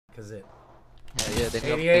Cause it. Yeah, they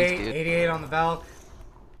need 88, dude. 88 on the Valk.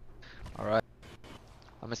 Alright.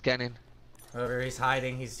 I'm scanning. Over, he's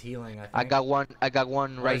hiding. He's healing. I think. I got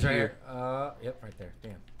one Oh, right he's here. Yep, right there.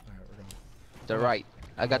 Damn. All right, we're going. The right.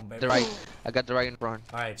 I got the right. I got the right in front.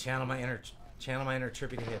 All right, channel my inner trippy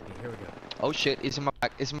to hippie. Here we go. Oh shit! It's in my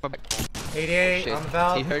back. It's in my back. 88 Oh, on the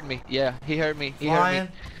Valk. he heard me. Yeah, he heard me. He Flying. heard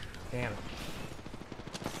me. Damn it.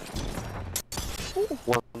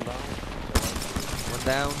 One down. One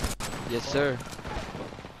down. Yes, sir.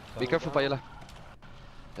 Be careful, Payola.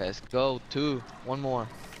 Let's go. Two. One more.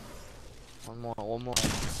 One more.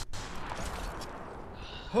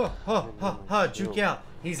 Juke out.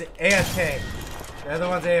 He's AFK. The other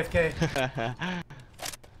one's AFK.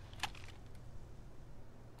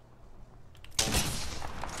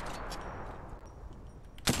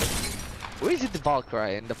 Where is it, the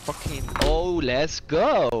Valkyrie and the fucking? Oh, let's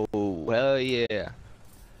go. Well, yeah.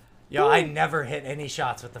 Yo, I never hit any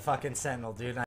shots with the fucking Sentinel, dude.